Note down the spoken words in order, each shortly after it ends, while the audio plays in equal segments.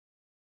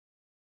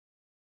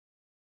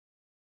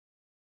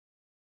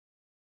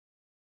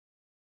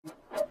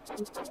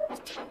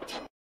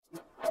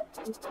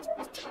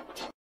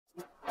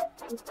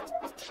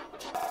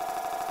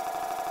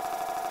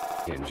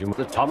engine,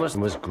 the Thomas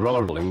was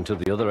groveling to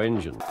the other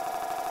engine.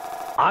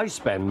 I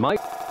spend my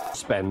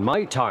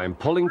time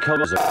pulling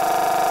colors.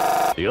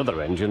 The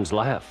other engines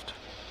laughed.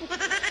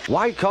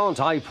 Why can't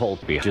I pull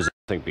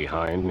something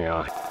behind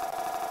now?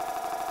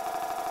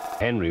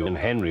 Henry and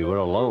Henry were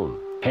alone.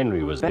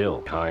 Henry was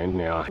ill, kind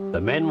now.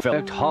 The men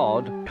felt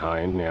hard,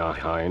 kind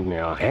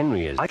now.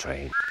 Henry is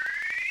trained.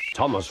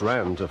 Thomas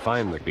ran to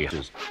find the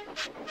beaches.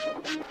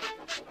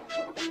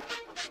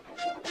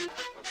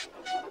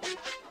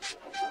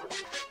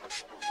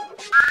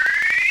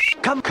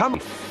 Come!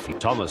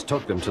 Thomas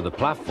took them to the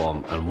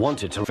platform and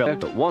wanted to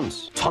felt at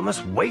once.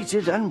 Thomas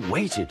waited and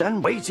waited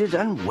and waited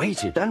and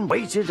waited and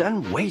waited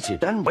and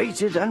waited and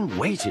waited and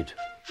waited.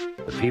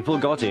 The people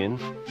got in.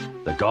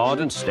 The guard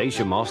and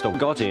station master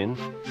got in.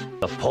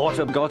 The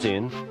porter got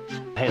in.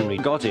 Henry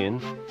got in.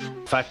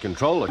 Fat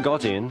controller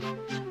got in.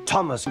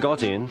 Thomas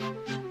got in.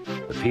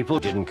 The people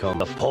didn't come.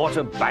 The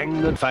porter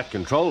banged the fat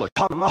controller.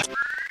 Thomas!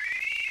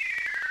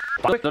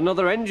 But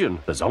another engine.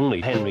 There's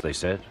only Henry, they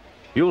said.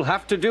 You'll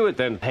have to do it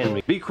then,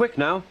 Henry. Be quick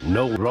now.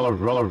 No,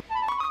 roller.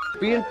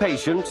 Be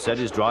impatient, said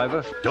his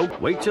driver.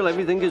 Don't wait till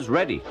everything is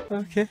ready.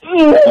 Okay.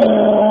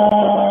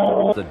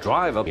 The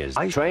driver is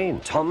I train.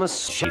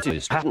 Thomas shitted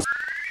his pants.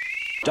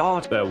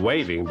 Start. They're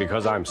waving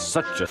because I'm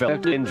such a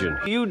felt engine.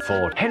 You'd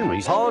Ford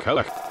Henry's hard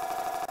color.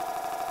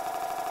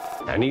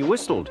 And he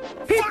whistled.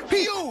 Fuck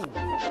you!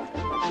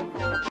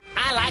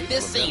 I like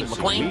this scene,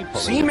 McQueen.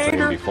 See,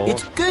 Mater?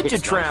 It's good to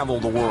travel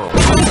the world.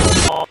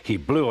 He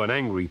blew an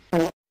angry...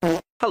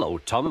 Hello,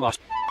 Thomas.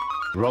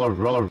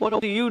 Roller.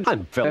 What do you do?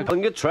 I'm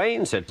felting a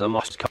train, said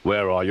Thomas.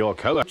 Where are your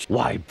colors?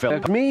 Why,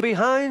 felt me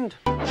behind?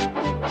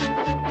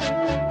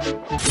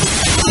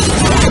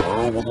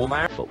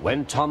 But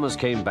when Thomas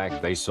came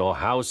back, they saw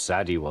how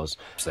sad he was.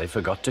 They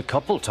forgot to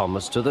couple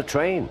Thomas to the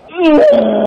train.